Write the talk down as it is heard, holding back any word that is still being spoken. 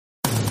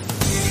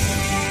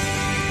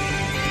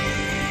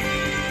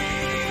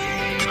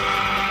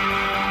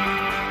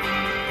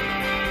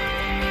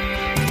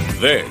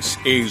This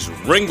is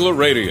Ringler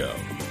Radio,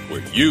 where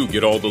you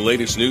get all the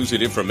latest news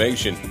and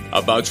information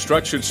about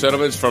structured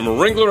settlements from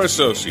Ringler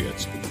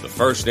Associates, the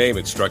first name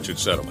in structured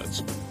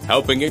settlements,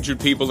 helping injured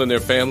people and their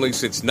families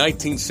since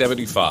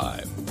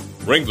 1975.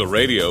 Ringler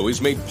Radio is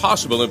made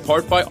possible in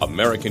part by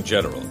American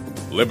General,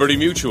 Liberty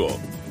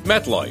Mutual,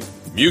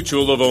 MetLife,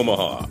 Mutual of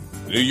Omaha,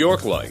 New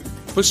York Life,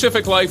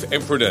 Pacific Life,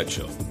 and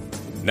Prudential.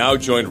 Now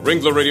join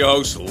Ringler Radio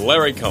host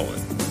Larry Cohen.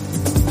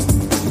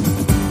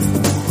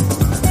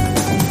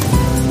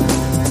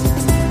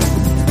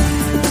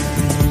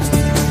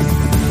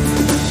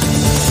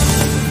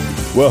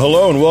 Well,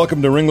 hello and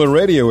welcome to Ringler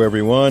Radio,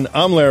 everyone.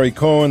 I'm Larry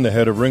Cohen, the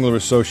head of Ringler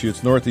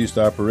Associates Northeast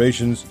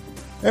Operations,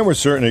 and we're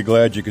certainly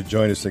glad you could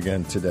join us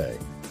again today.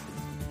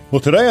 Well,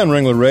 today on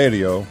Ringler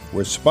Radio,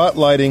 we're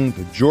spotlighting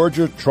the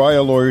Georgia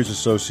Trial Lawyers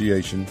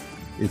Association,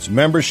 its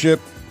membership,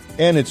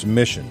 and its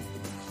mission.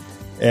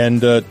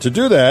 And to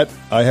do that,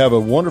 I have a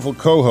wonderful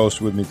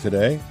co-host with me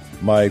today,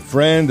 my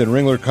friend and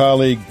Ringler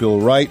colleague, Bill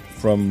Wright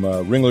from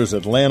Ringler's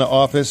Atlanta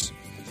office.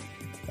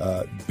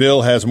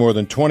 Bill has more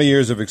than 20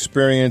 years of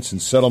experience in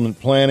settlement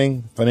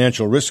planning,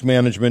 financial risk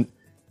management,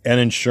 and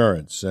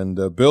insurance. And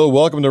Bill,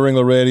 welcome to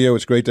Ringler Radio.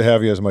 It's great to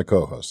have you as my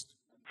co-host.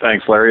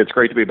 Thanks, Larry. It's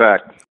great to be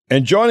back.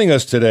 And joining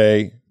us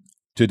today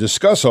to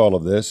discuss all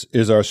of this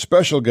is our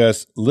special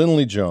guest,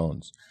 Lindley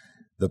Jones,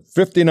 the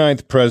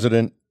 59th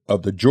president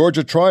of the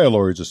Georgia Trial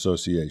Lawyers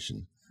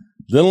Association.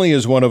 Lindley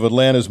is one of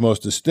Atlanta's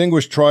most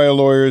distinguished trial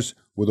lawyers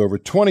with over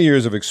 20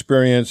 years of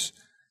experience.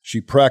 She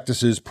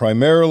practices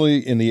primarily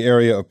in the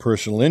area of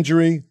personal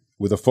injury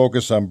with a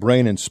focus on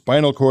brain and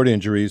spinal cord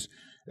injuries,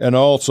 and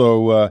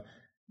also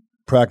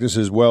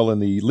practices well in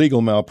the legal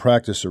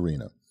malpractice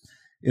arena.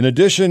 In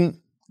addition,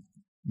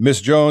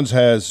 Ms. Jones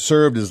has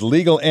served as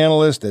legal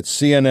analyst at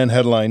CNN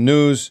Headline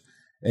News,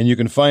 and you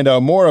can find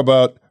out more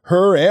about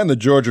her and the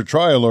Georgia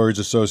Trial Lawyers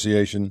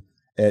Association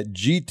at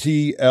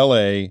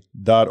gtla.org.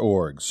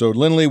 So,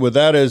 Lindley, with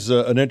that as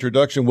an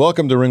introduction,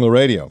 welcome to Ringler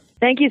Radio.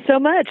 Thank you so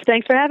much.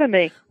 Thanks for having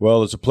me.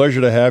 Well, it's a pleasure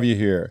to have you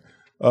here.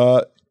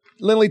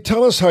 Lindley,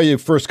 tell us how you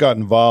first got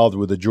involved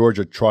with the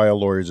Georgia Trial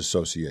Lawyers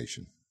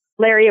Association.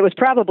 Larry, it was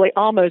probably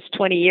almost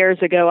 20 years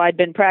ago. I'd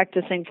been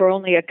practicing for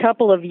only a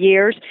couple of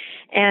years,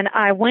 and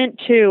I went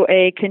to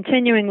a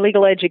continuing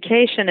legal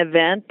education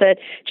event that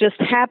just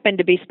happened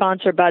to be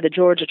sponsored by the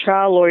Georgia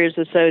Trial Lawyers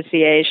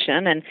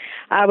Association. And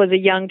I was a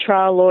young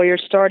trial lawyer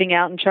starting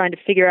out and trying to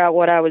figure out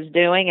what I was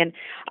doing. And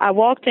I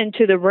walked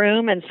into the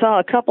room and saw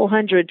a couple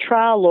hundred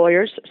trial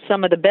lawyers,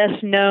 some of the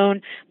best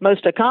known,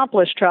 most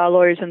accomplished trial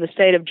lawyers in the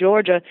state of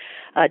Georgia,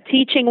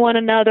 teaching one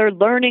another,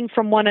 learning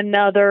from one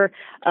another,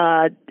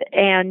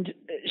 and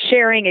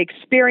sharing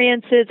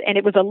experiences. And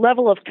it was a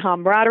level of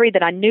camaraderie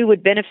that I knew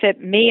would benefit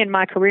me and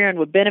my career and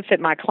would benefit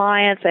my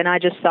clients. And I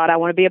just thought I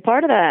want to be a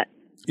part of that.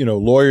 You know,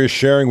 lawyers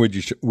sharing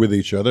with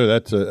each other,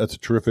 that's a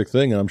terrific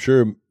thing. And I'm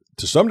sure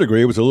to some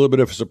degree it was a little bit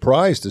of a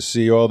surprise to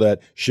see all that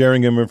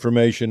sharing of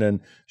information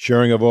and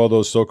sharing of all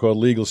those so-called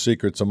legal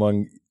secrets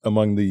among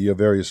the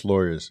various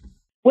lawyers.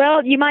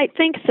 Well, you might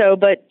think so,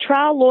 but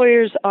trial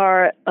lawyers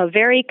are a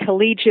very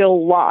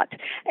collegial lot,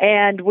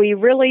 and we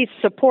really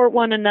support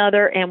one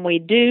another, and we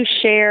do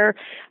share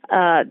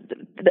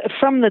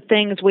from the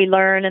things we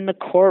learn in the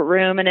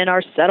courtroom and in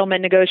our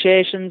settlement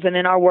negotiations and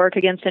in our work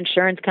against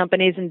insurance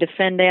companies and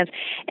defendants.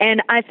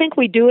 And I think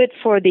we do it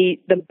for the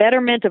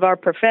betterment of our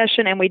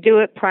profession, and we do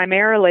it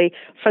primarily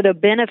for the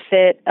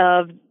benefit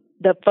of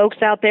the folks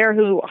out there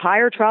who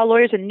hire trial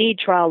lawyers and need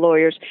trial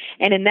lawyers.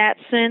 And in that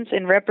sense,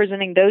 in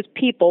representing those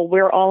people,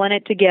 we're all in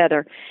it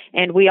together.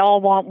 And we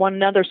all want one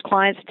another's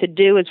clients to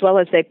do as well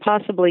as they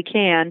possibly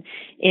can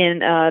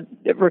in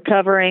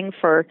recovering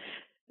for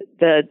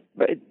the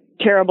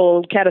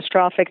terrible,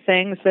 catastrophic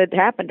things that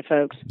happen to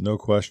folks. No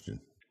question.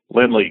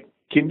 Lindley,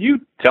 can you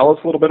tell us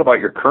a little bit about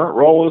your current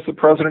role as the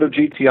president of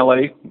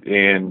GTLA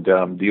and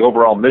the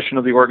overall mission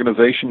of the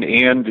organization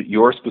and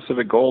your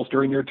specific goals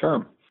during your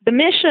term? The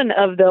mission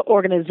of the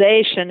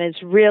organization is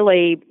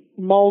really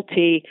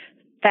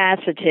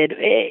multifaceted.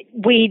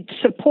 We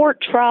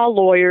support trial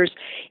lawyers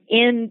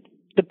in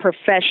the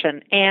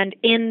profession and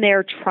in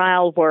their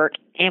trial work,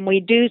 and we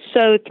do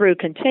so through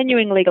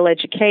continuing legal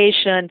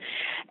education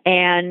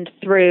and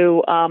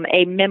through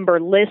a member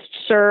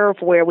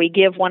listserv where we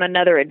give one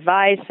another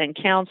advice and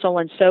counsel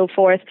and so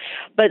forth.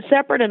 But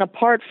separate and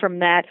apart from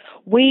that,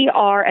 we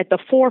are at the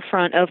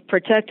forefront of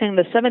protecting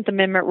the Seventh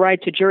Amendment right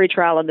to jury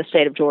trial in the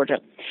state of Georgia.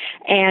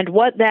 And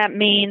what that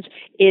means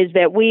is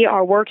that we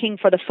are working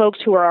for the folks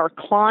who are our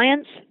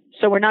clients.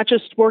 So we're not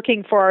just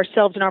working for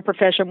ourselves in our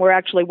profession, we're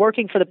actually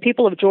working for the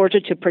people of Georgia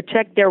to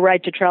protect their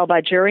right to trial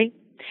by jury.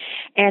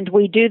 And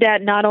we do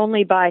that not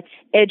only by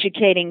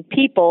educating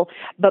people,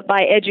 but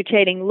by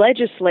educating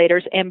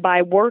legislators and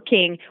by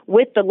working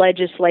with the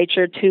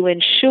legislature to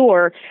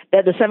ensure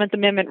that the Seventh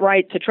Amendment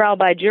right to trial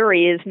by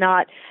jury is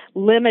not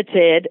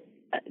limited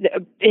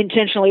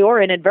intentionally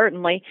or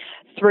inadvertently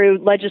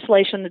through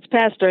legislation that's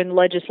passed during the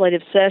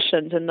legislative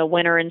sessions in the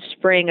winter and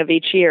spring of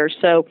each year.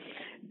 So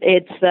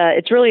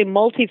it's really a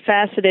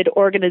multifaceted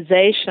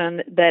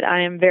organization that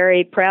I am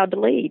very proud to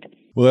lead.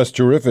 Well, that's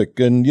terrific.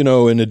 And,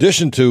 in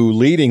addition to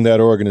leading that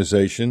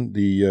organization,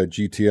 the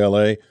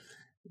GTLA,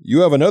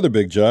 you have another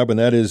big job, and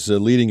that is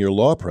leading your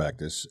law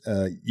practice.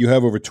 You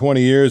have over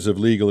 20 years of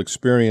legal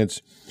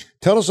experience.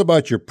 Tell us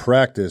about your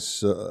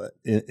practice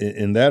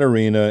in that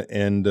arena,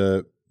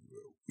 and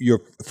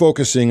you're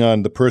focusing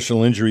on the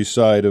personal injury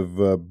side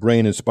of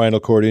brain and spinal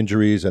cord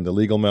injuries and the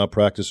legal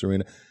malpractice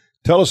arena.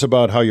 Tell us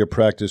about how your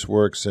practice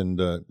works and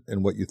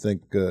what you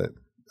think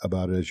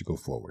about it as you go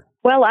forward.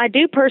 Well, I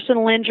do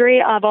personal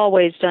injury. I've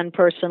always done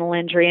personal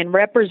injury, and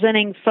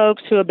representing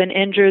folks who have been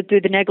injured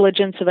through the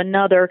negligence of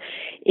another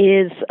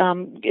is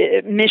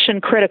mission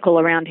critical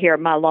around here at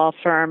my law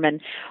firm,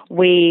 and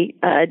we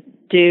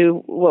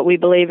do what we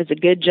believe is a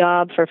good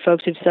job for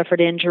folks who've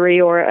suffered injury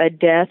or a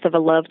death of a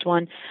loved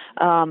one.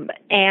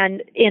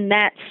 And in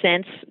that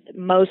sense,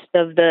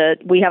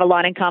 we have a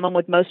lot in common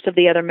with most of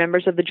the other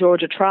members of the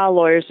Georgia Trial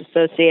Lawyers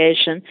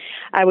Association.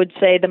 I would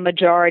say the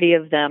majority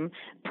of them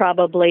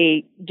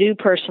probably do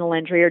personal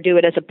injury or do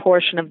it as a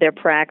portion of their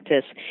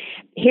practice.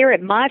 Here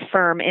at my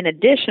firm, in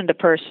addition to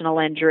personal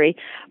injury,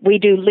 we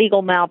do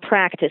legal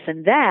malpractice,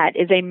 and that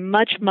is a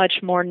much, much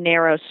more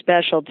narrow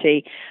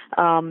specialty.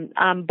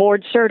 I'm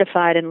board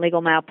certified in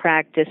legal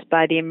malpractice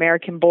by the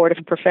American Board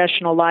of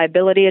Professional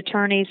Liability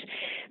Attorneys.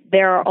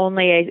 There are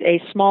only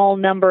a small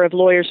number of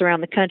lawyers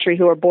around the country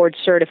who are board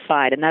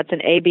certified, and that's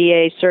an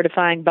ABA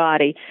certifying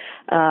body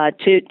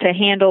to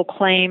handle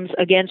claims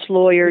against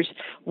lawyers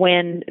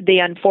when the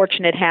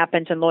unfortunate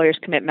happens and lawyers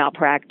commit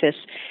malpractice.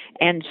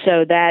 And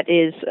so that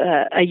is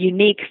a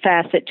unique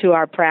facet to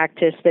our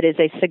practice that is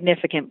a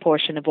significant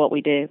portion of what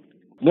we do.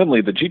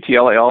 Lindley, the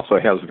GTLA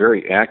also has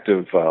very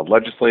active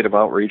legislative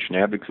outreach and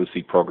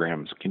advocacy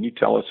programs. Can you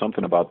tell us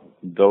something about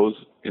those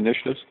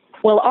initiatives?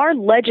 Well, our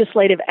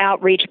legislative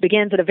outreach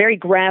begins at a very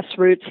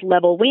grassroots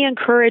level. We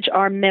encourage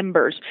our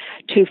members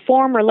to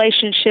form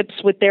relationships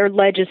with their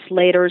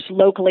legislators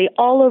locally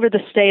all over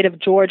the state of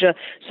Georgia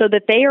so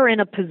that they are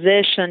in a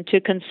position to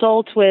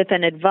consult with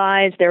and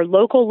advise their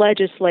local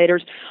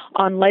legislators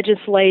on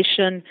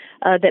legislation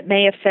that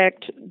may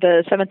affect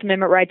the Seventh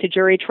Amendment right to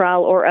jury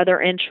trial or other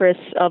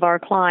interests of our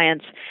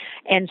clients.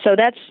 And so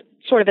that's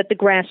sort of at the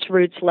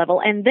grassroots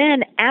level. And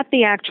then at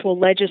the actual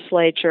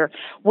legislature,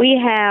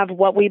 we have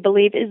what we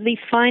believe is the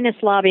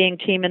finest lobbying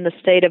team in the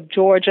state of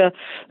Georgia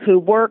who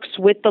works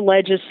with the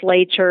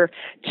legislature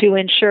to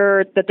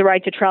ensure that the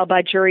right to trial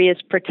by jury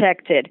is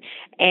protected.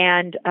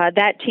 And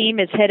that team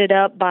is headed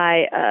up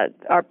by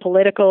our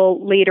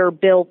political leader,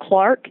 Bill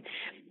Clark.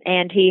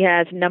 And he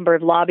has a number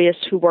of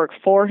lobbyists who work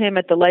for him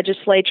at the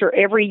legislature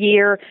every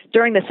year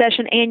during the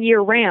session and year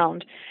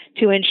round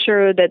to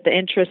ensure that the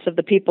interests of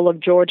the people of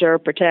Georgia are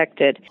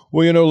protected.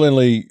 Well,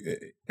 Lindley,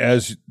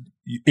 as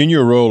in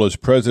your role as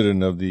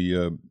president of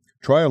the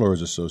Trial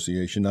Lawyers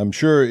Association, I'm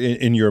sure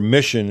in your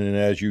mission and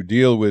as you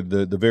deal with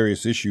the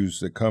various issues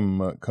that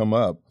come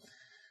up,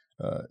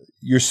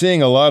 you're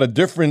seeing a lot of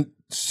different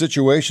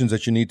situations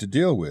that you need to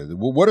deal with.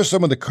 What are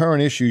some of the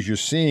current issues you're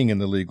seeing in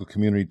the legal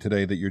community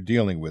today that you're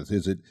dealing with?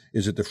 Is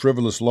it the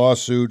frivolous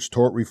lawsuits,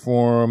 tort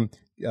reform,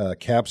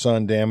 caps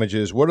on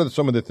damages? What are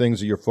some of the things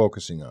that you're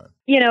focusing on?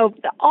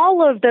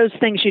 All of those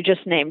things you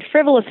just named,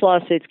 frivolous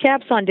lawsuits,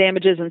 caps on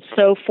damages, and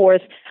so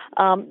forth,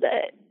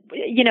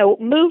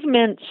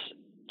 movements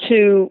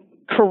to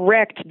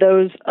correct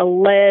those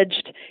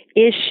alleged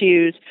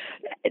issues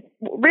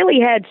really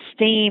had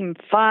steam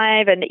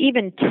 5 and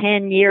even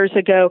 10 years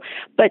ago.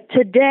 But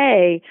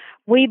today,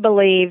 we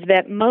believe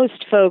that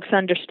most folks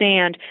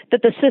understand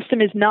that the system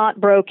is not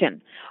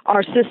broken.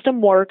 Our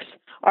system works.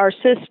 Our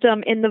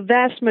system, in the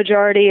vast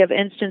majority of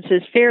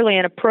instances, fairly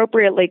and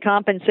appropriately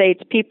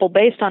compensates people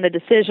based on a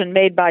decision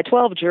made by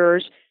 12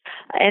 jurors.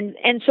 And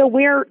so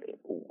we're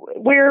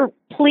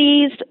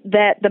pleased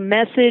that the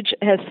message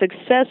has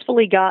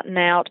successfully gotten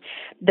out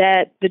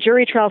that the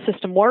jury trial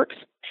system works,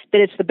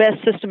 that it's the best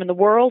system in the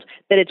world,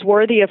 that it's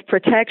worthy of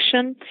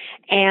protection,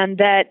 and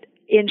that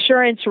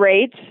insurance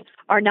rates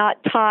are not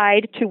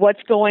tied to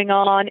what's going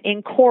on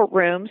in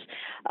courtrooms,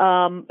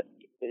 and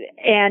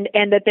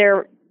that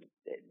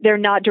they're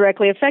not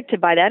directly affected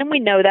by that. And we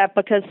know that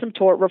because some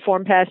tort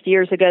reform passed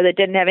years ago that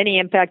didn't have any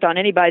impact on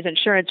anybody's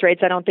insurance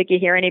rates. I don't think you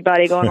hear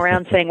anybody going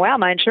around saying, wow,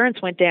 my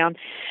insurance went down.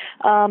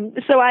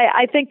 So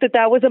I think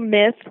that was a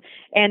myth,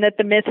 and that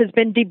the myth has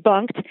been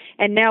debunked.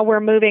 And now we're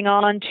moving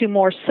on to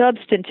more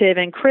substantive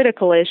and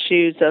critical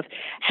issues of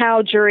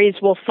how juries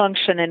will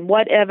function and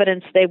what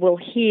evidence they will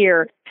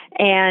hear,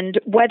 and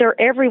whether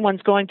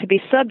everyone's going to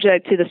be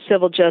subject to the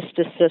civil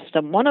justice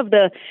system. One of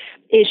the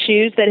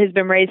issues that has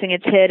been raising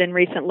its head in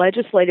recent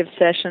legislative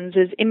sessions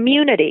is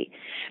immunity.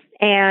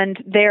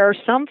 And there are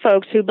some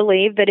folks who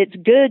believe that it's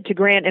good to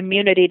grant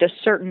immunity to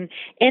certain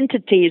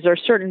entities or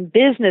certain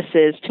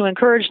businesses to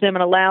encourage them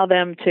and allow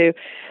them to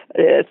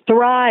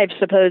thrive,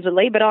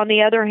 supposedly. But on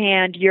the other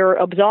hand, you're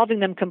absolving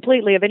them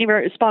completely of any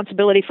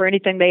responsibility for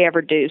anything they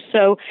ever do.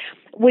 So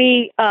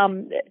we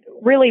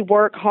really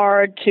work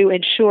hard to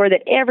ensure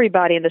that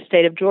everybody in the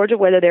state of Georgia,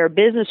 whether they're a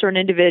business or an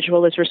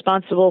individual, is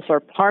responsible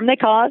for harm they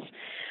cause,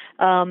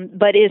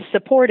 but is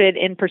supported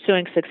in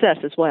pursuing success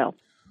as well.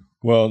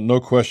 Well, no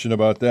question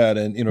about that.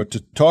 And, to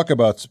talk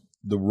about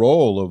the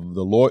role of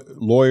the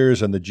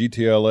lawyers and the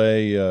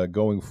GTLA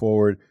going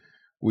forward,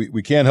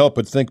 we can't help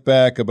but think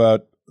back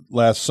about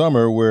last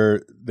summer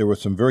where there were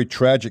some very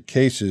tragic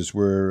cases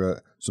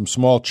where some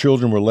small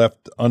children were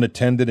left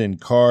unattended in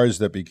cars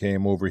that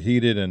became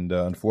overheated, and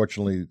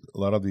unfortunately, a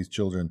lot of these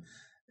children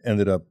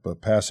ended up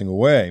passing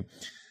away.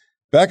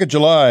 Back in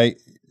July,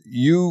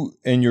 you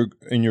and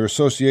your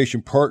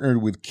association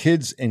partnered with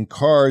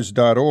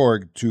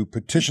KidsInCars.org to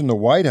petition the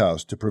White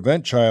House to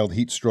prevent child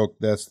heat stroke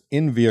deaths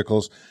in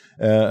vehicles,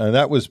 and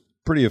that was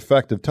pretty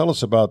effective. Tell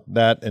us about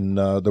that and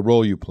the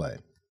role you play.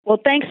 Well,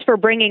 thanks for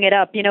bringing it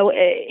up.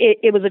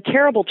 It was a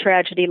terrible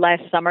tragedy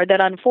last summer that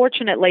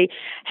unfortunately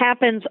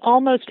happens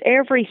almost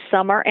every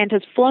summer and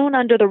has flown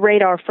under the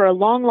radar for a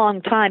long,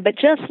 long time. But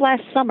just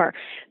last summer,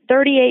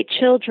 38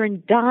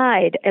 children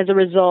died as a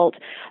result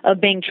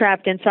of being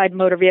trapped inside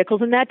motor vehicles,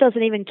 and that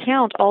doesn't even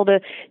count all the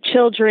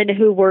children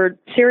who were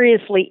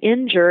seriously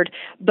injured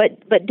but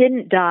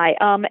didn't die.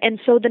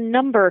 And so the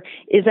number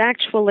is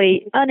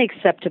actually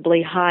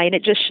unacceptably high, and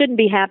it just shouldn't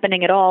be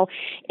happening at all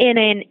in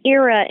an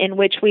era in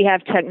which we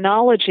have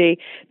technology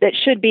that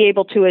should be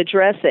able to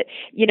address it.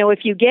 If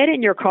you get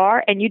in your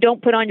car and you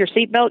don't put on your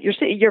seatbelt,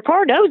 your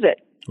car knows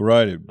it.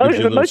 Right.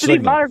 Most of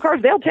these modern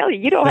cars, they'll tell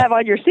you don't have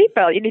on your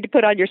seatbelt. You need to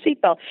put on your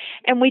seatbelt.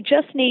 And we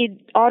just need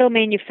auto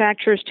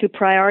manufacturers to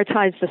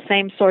prioritize the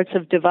same sorts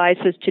of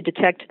devices to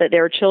detect that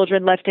there are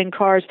children left in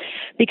cars,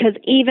 because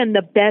even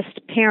the best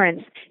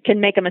parents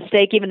can make a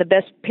mistake. Even the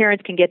best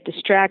parents can get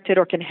distracted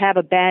or can have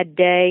a bad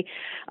day.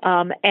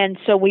 And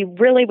so we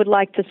really would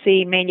like to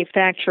see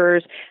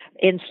manufacturers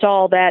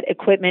install that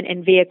equipment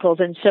in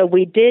vehicles. And so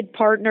we did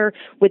partner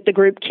with the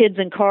group Kids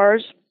in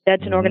Cars.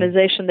 That's an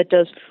organization that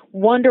does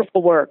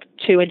wonderful work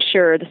to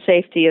ensure the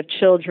safety of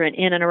children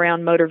in and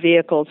around motor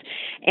vehicles.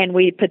 And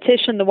we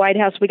petitioned the White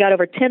House. We got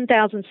over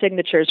 10,000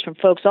 signatures from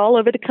folks all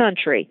over the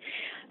country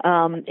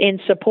in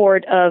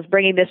support of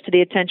bringing this to the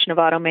attention of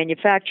auto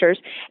manufacturers.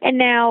 And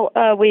now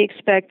we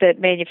expect that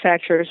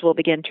manufacturers will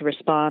begin to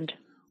respond.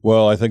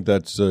 Well, I think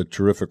that's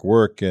terrific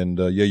work. And,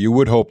 you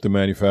would hope the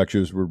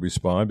manufacturers would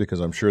respond, because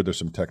I'm sure there's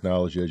some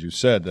technology, as you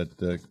said, that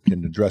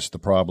can address the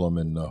problem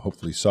and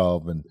hopefully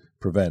solve and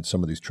prevent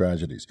some of these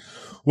tragedies.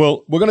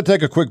 Well, we're going to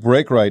take a quick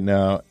break right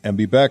now and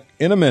be back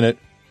in a minute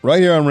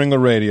right here on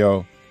Ringler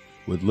Radio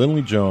with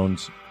Lindley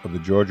Jones of the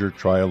Georgia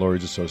Trial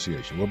Lawyers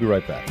Association. We'll be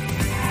right back.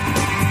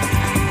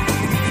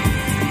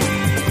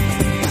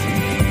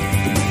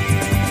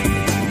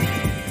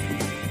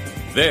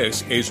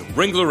 This is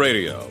Ringler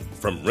Radio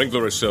from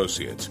Ringler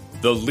Associates,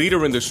 the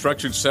leader in the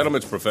structured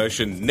settlements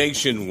profession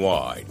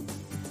nationwide.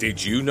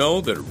 Did you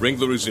know that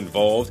Ringler is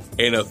involved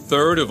in a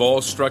third of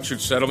all structured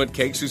settlement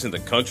cases in the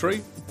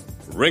country?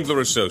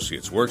 Ringler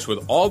Associates works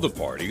with all the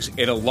parties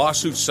in a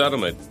lawsuit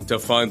settlement to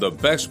find the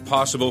best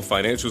possible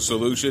financial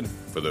solution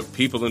for the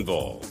people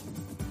involved.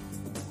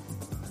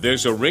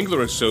 There's a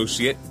Ringler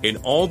Associate in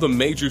all the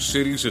major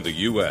cities of the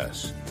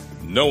U.S.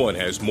 No one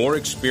has more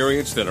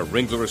experience than a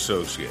Ringler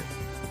Associate.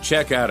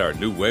 Check out our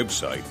new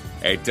website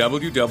at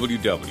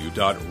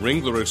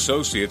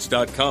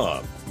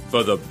www.ringlerassociates.com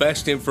for the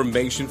best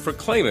information for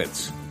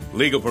claimants,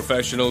 legal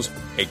professionals,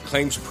 and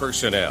claims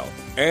personnel,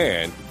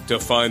 and to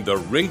find the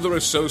Ringler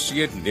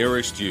Associate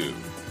nearest you.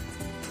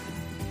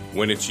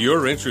 When it's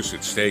your interest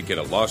at stake in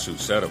a lawsuit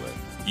settlement,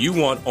 you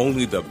want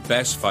only the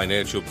best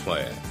financial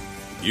plan.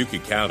 You can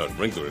count on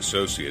Ringler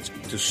Associates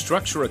to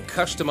structure a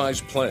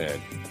customized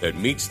plan that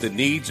meets the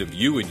needs of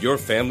you and your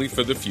family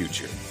for the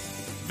future.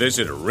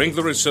 Visit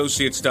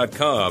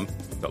ringlerassociates.com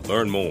to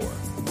learn more.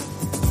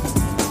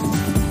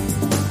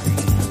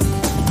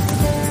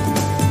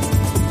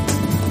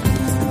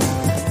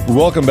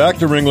 Welcome back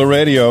to Ringler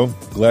Radio.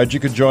 Glad you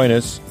could join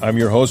us. I'm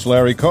your host,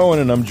 Larry Cohen,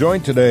 and I'm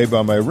joined today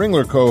by my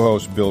Ringler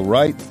co-host, Bill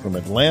Wright from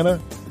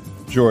Atlanta,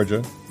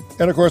 Georgia,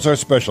 and, of course, our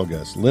special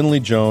guest, Lindley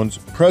Jones,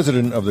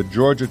 president of the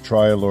Georgia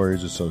Trial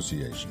Lawyers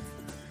Association.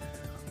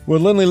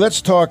 Well, Lindley,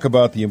 let's talk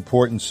about the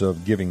importance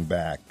of giving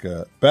back.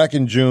 Back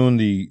in June,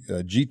 the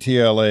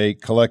GTLA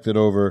collected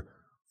over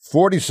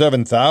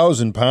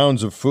 47,000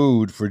 pounds of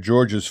food for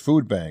Georgia's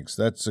food banks.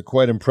 That's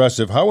quite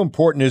impressive. How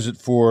important is it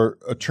for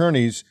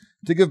attorneys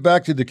to give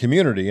back to the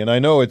community? And I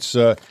know it's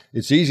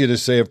easy to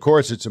say, of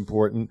course, it's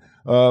important,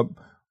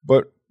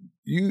 but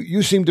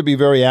you seem to be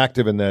very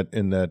active in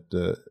that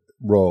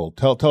role.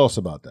 Tell us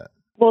about that.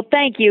 Well,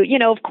 thank you.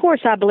 Of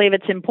course, I believe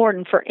it's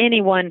important for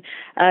anyone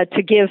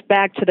to give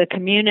back to the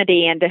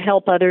community and to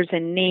help others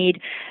in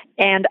need.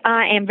 And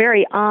I am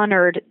very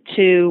honored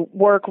to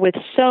work with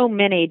so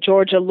many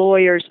Georgia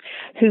lawyers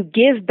who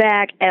give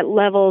back at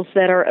levels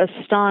that are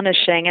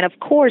astonishing. And of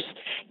course,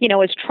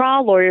 as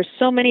trial lawyers,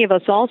 so many of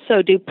us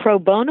also do pro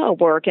bono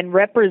work and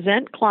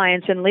represent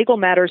clients in legal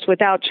matters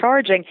without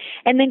charging,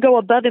 and then go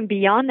above and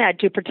beyond that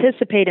to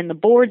participate in the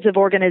boards of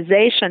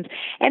organizations,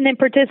 and then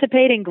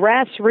participate in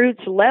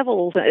grassroots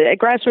levels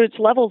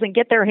and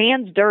get their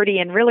hands dirty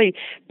and really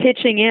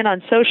pitching in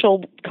on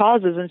social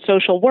causes and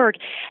social work.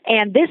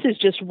 And this is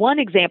just one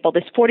example.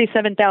 This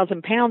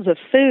 47,000 pounds of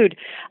food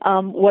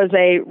was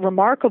a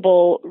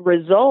remarkable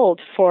result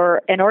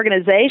for an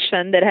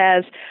organization that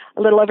has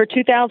a little over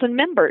 2,000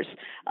 members.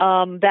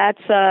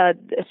 That's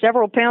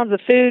several pounds of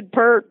food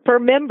per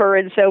member,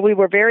 and so we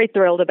were very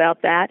thrilled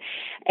about that.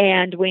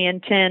 And we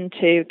intend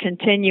to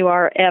continue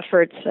our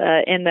efforts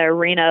in the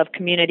arena of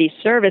community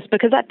service,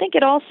 because I think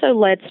it also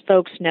lets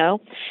folks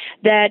know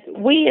that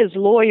we as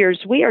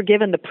lawyers, we are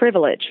given the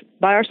privilege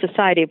by our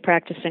Society of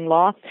Practicing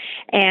Law,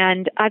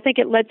 and I think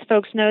it lets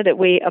folks know that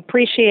we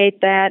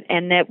appreciate that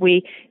and that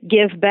we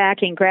give back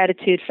in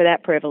gratitude for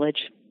that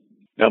privilege.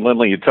 Now,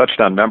 Lindley, you touched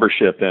on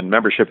membership, and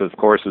membership, of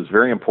course, is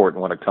very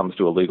important when it comes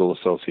to a legal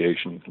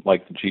association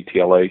like the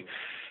GTLA.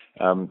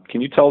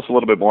 Can you tell us a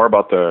little bit more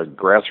about the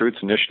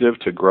grassroots initiative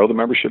to grow the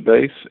membership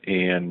base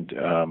and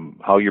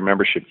how your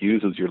membership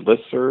uses your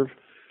listserv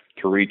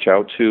to reach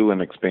out to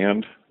and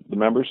expand the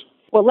members?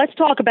 Well, let's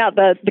talk about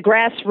the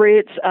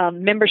grassroots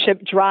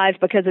membership drive,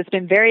 because it's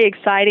been very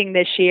exciting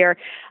this year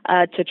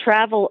to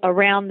travel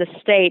around the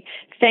state,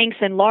 thanks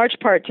in large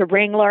part to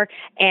Ringler,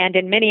 and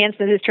in many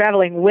instances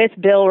traveling with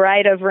Bill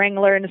Wright of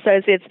Ringler and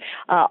Associates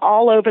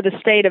all over the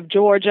state of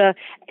Georgia,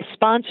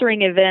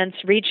 sponsoring events,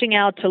 reaching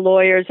out to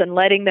lawyers and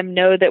letting them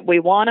know that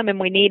we want them and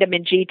we need them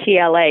in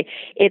GTLA.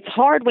 It's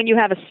hard when you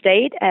have a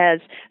state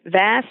as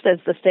vast as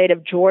the state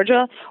of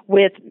Georgia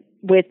with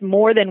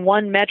more than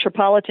one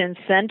metropolitan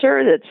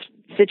center that's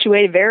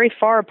situated very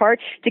far apart,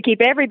 to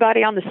keep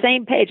everybody on the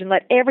same page and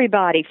let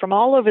everybody from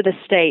all over the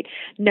state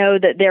know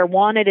that they're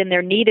wanted and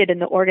they're needed in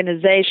the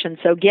organization.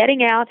 So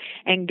getting out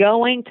and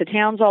going to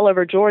towns all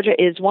over Georgia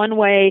is one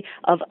way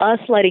of us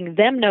letting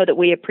them know that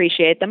we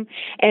appreciate them,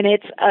 and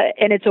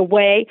it's a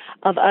way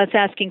of us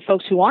asking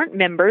folks who aren't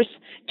members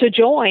to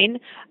join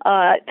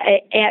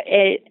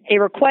a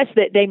request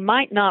that they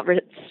might not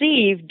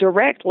receive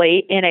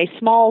directly in a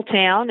small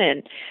town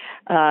and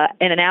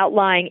in an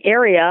outlying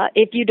area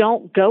if you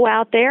don't go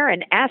out there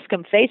and ask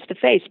them face to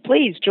face,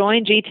 please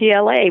join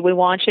GTLA. We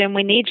want you and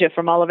we need you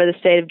from all over the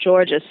state of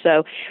Georgia.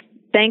 So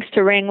thanks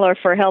to Ringler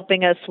for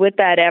helping us with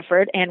that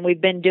effort, and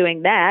we've been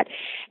doing that.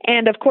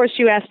 And, of course,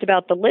 you asked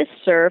about the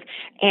listserv,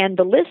 and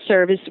the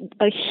listserv is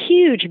a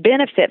huge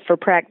benefit for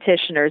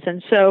practitioners.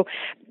 And so,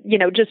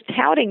 just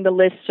touting the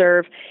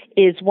listserv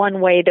is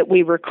one way that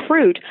we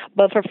recruit,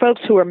 but for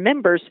folks who are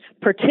members,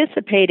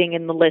 participating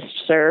in the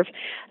listserv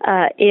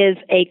is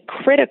a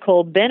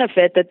critical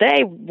benefit that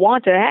they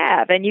want to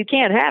have, and you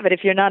can't have it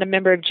if you're not a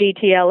member of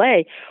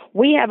GTLA.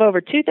 We have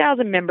over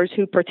 2,000 members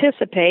who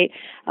participate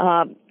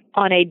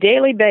on a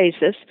daily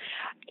basis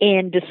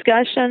in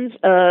discussions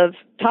of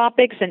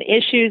topics and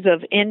issues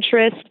of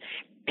interest.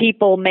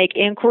 People make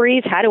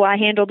inquiries. How do I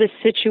handle this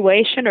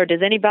situation? Or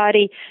does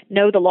anybody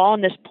know the law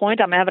on this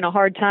point? I'm having a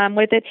hard time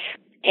with it.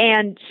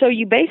 And so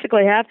you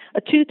basically have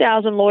a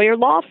 2,000 lawyer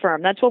law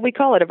firm. That's what we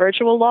call it, a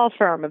virtual law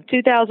firm of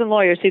 2,000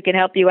 lawyers who can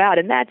help you out.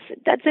 And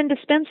that's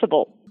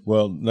indispensable.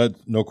 Well,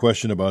 no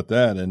question about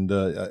that. And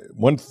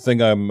one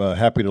thing I'm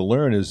happy to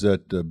learn is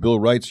that Bill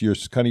Wright's your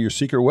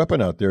secret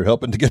weapon out there,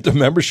 helping to get the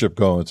membership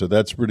going. So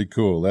that's pretty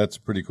cool. That's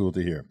pretty cool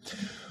to hear.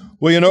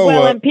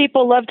 Well, and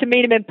people love to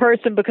meet him in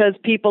person because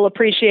people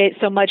appreciate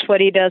so much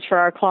what he does for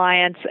our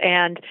clients.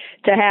 And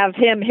to have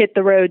him hit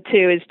the road,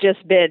 too, has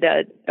just been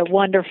a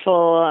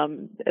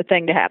wonderful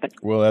thing to happen.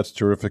 Well, that's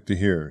terrific to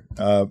hear.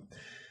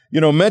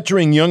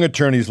 Mentoring young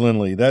attorneys,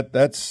 Lindley,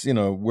 that's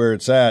where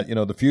it's at,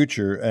 the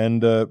future.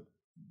 And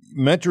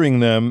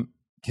mentoring them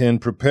can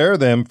prepare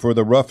them for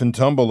the rough and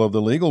tumble of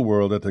the legal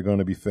world that they're going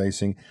to be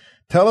facing.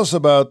 Tell us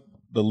about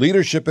the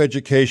Leadership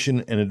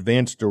Education and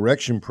Advanced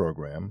Direction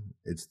Program.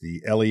 It's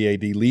the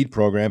LEAD LEAD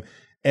program,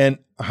 and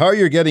how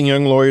you're getting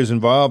young lawyers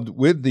involved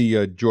with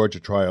the Georgia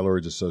Trial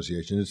Lawyers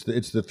Association.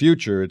 It's the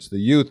future. It's the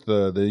youth,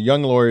 the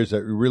young lawyers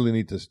that we really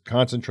need to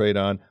concentrate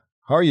on.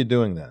 How are you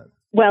doing that?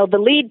 Well, the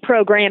LEAD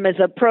program is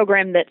a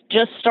program that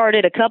just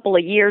started a couple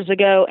of years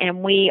ago,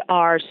 and we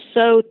are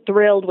so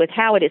thrilled with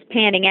how it is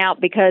panning out,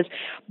 because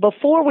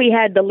before we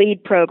had the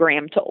LEAD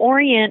program to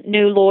orient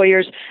new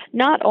lawyers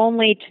not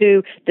only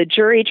to the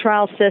jury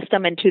trial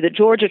system and to the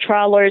Georgia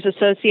Trial Lawyers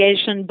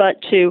Association,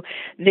 but to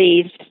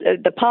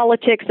the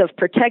politics of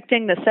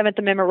protecting the Seventh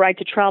Amendment right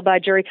to trial by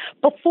jury,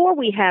 before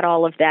we had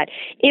all of that,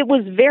 it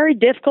was very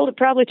difficult. It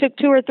probably took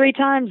 2 or 3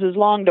 times as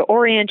long to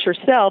orient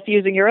yourself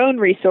using your own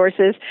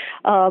resources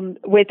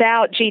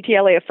without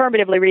GTLA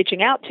affirmatively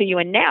reaching out to you.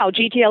 And now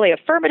GTLA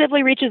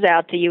affirmatively reaches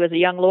out to you as a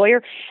young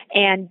lawyer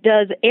and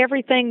does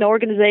everything the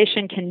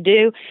organization can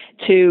do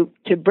to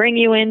bring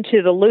you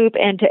into the loop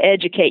and to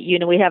educate you.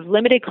 We have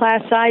limited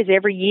class size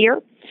every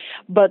year,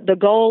 but the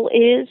goal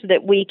is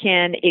that we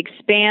can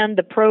expand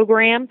the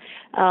program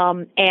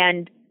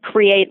and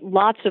create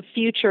lots of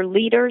future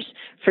leaders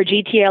for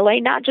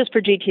GTLA, not just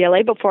for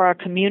GTLA, but for our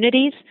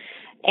communities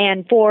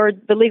and for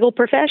the legal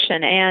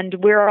profession. And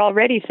we're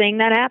already seeing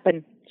that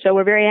happen. So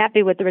we're very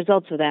happy with the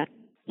results of that.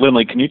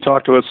 Lindley, can you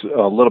talk to us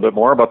a little bit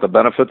more about the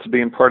benefits of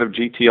being part of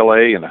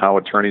GTLA and how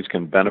attorneys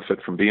can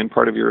benefit from being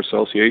part of your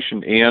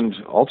association? And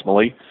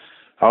ultimately,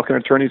 how can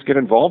attorneys get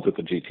involved with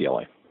the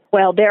GTLA?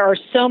 Well, there are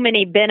so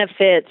many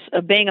benefits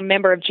of being a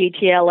member of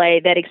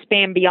GTLA that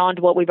expand beyond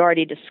what we've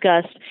already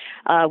discussed,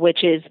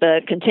 which is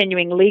the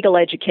continuing legal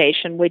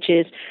education, which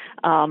is,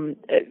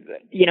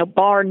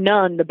 bar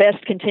none, the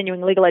best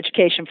continuing legal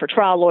education for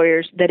trial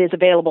lawyers that is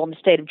available in the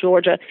state of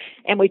Georgia.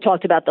 And we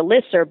talked about the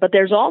listserv, but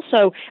there's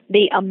also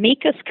the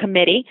amicus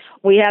committee.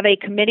 We have a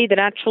committee that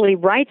actually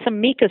writes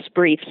amicus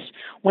briefs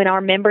when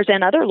our members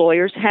and other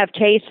lawyers have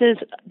cases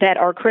that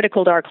are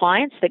critical to our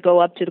clients that go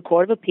up to the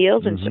Court of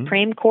Appeals and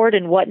Supreme Court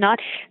and whatnot.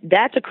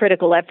 That's a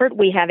critical effort.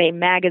 We have a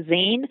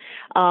magazine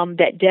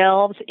that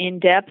delves in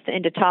depth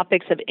into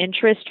topics of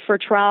interest for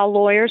trial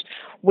lawyers.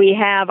 We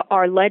have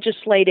our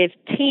legislative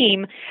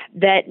team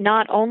that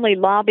not only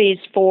lobbies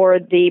for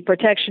the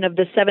protection of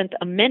the Seventh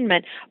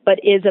Amendment, but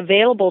is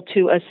available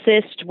to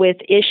assist with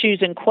issues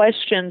and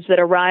questions that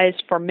arise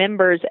for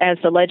members as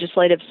the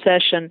legislative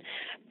session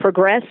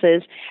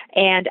progresses.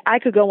 And I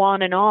could go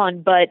on,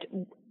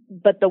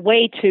 but the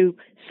way to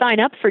sign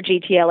up for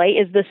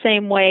GTLA is the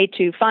same way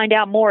to find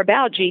out more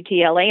about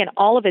GTLA and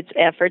all of its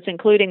efforts,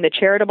 including the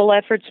charitable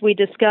efforts we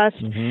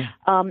discussed.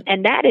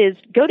 And that is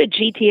go to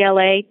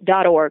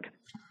gtla.org.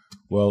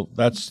 Well,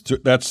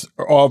 that's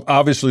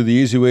obviously the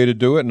easy way to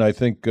do it, and I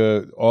think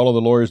all of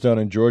the lawyers down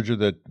in Georgia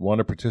that want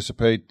to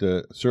participate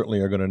certainly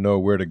are going to know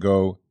where to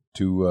go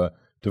to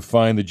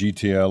find the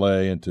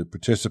GTLA and to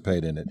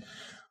participate in it.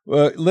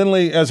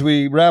 Lindley, as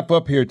we wrap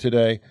up here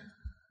today,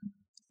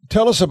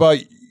 tell us about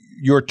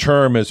your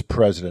term as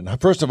president.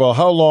 First of all,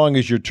 how long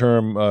is your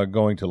term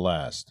going to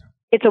last?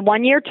 It's a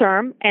 1-year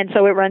term, and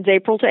so it runs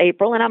April to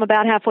April, and I'm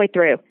about halfway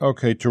through.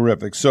 Okay,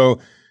 terrific. So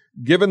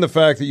given the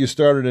fact that you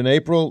started in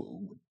April,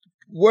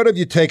 what have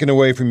you taken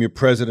away from your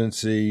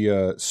presidency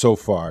so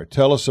far?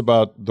 Tell us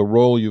about the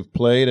role you've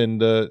played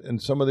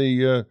and some of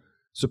the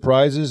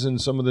surprises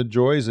and some of the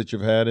joys that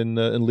you've had in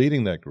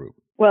leading that group.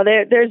 Well,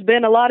 there's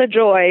been a lot of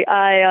joy.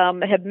 I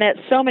have met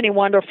so many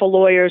wonderful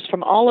lawyers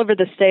from all over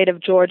the state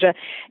of Georgia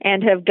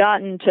and have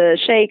gotten to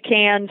shake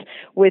hands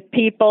with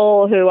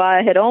people who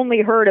I had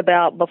only heard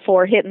about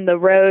before hitting the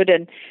road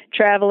and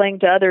traveling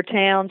to other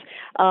towns.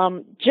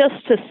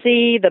 Just to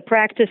see the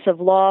practice of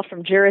law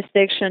from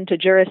jurisdiction to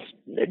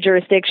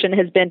jurisdiction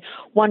has been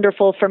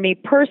wonderful for me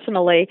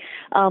personally.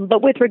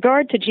 But with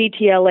regard to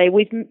GTLA,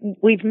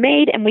 we've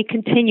made and we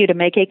continue to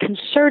make a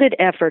concerted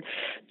effort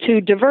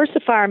to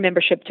diversify our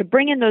membership, to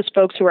bring in those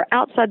folks who are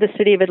outside the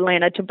city of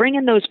Atlanta, to bring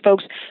in those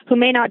folks who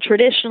may not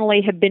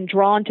traditionally have been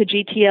drawn to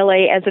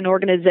GTLA as an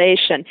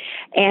organization.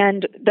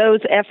 And those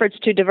efforts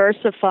to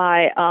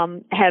diversify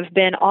have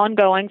been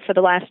ongoing for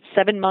the last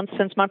 7 months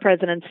since my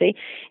presidency,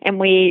 and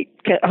we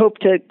hope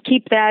to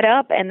keep that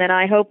up, and then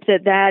I hope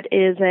that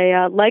is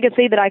a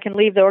legacy that I can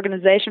leave the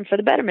organization for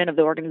the betterment of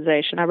the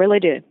organization. I really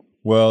do.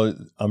 Well,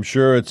 I'm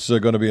sure it's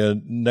going to be a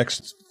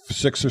next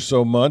 6 or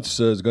so months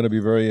is going to be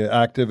very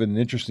active and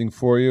interesting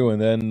for you,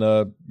 and then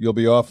you'll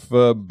be off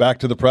back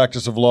to the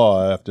practice of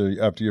law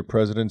after your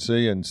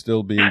presidency, and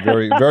still be a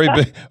very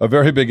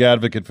big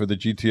advocate for the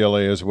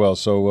GTLA as well.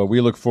 So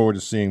we look forward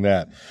to seeing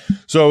that.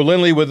 So,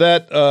 Lindley, with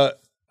that,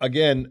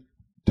 again,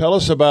 tell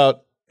us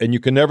about, and you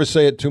can never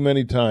say it too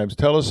many times,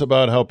 tell us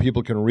about how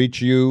people can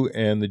reach you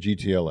and the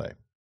GTLA.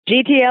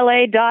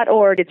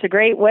 GTLA.org. It's a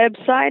great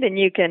website, and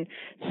you can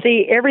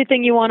see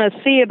everything you want to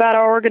see about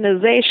our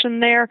organization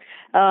there.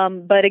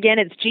 But again,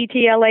 it's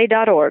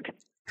GTLA.org.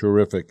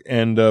 Terrific.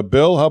 And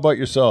Bill, how about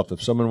yourself?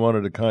 If someone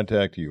wanted to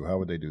contact you, how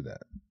would they do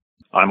that?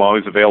 I'm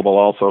always available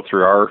also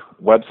through our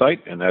website,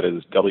 and that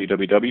is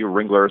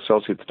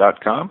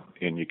www.ringlerassociates.com,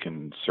 and you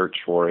can search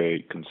for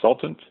a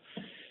consultant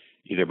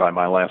either by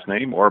my last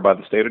name or by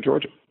the state of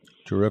Georgia.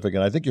 Terrific.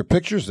 And I think your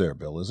picture's there,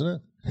 Bill, isn't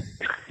it?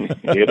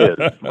 It is.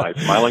 My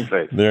smiling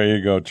face. There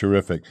you go.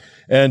 Terrific.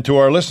 And to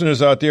our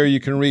listeners out there, you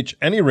can reach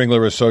any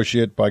Ringler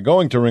Associate by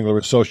going to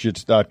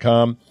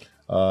ringlerassociates.com.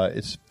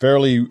 It's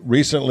fairly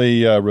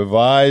recently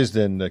revised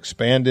and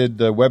expanded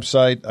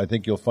website. I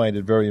think you'll find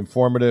it very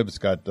informative. It's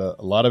got a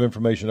lot of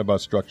information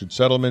about structured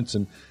settlements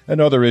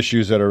and other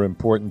issues that are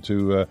important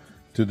to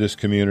this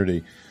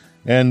community.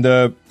 And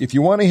if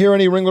you want to hear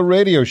any Ringler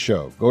Radio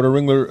show, go to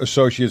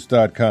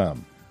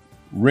ringlerassociates.com.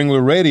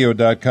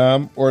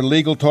 ringlerradio.com or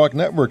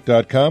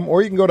legaltalknetwork.com,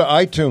 or you can go to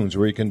iTunes,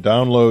 where you can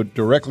download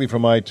directly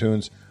from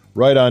iTunes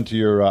right onto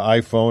your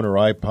iPhone or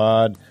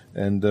iPod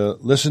and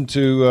listen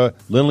to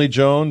Lindley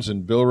Jones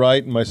and Bill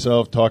Wright and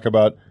myself talk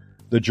about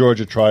the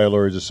Georgia Trial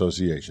Lawyers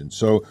Association.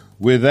 So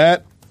with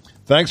that,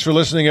 thanks for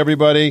listening,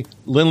 everybody.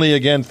 Lindley,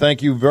 again,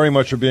 thank you very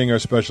much for being our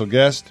special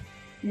guest.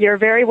 You're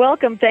very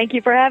welcome. Thank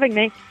you for having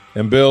me.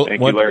 And Bill, thank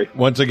you, Larry.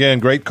 Once again,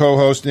 great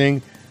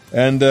co-hosting.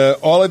 And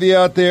all of you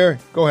out there,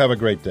 go have a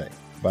great day.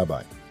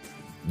 Bye-bye.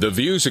 The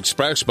views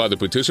expressed by the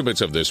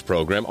participants of this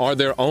program are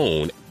their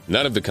own.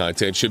 None of the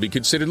content should be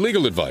considered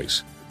legal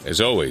advice. As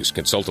always,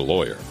 consult a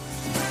lawyer.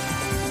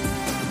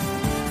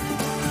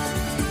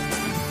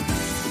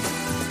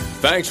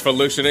 Thanks for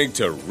listening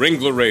to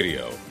Ringler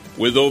Radio.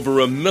 With over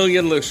 1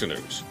 million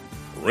listeners,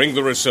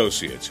 Ringler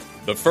Associates,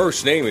 the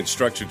first name in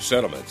structured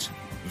settlements.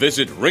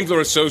 Visit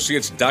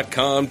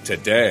ringlerassociates.com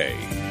today.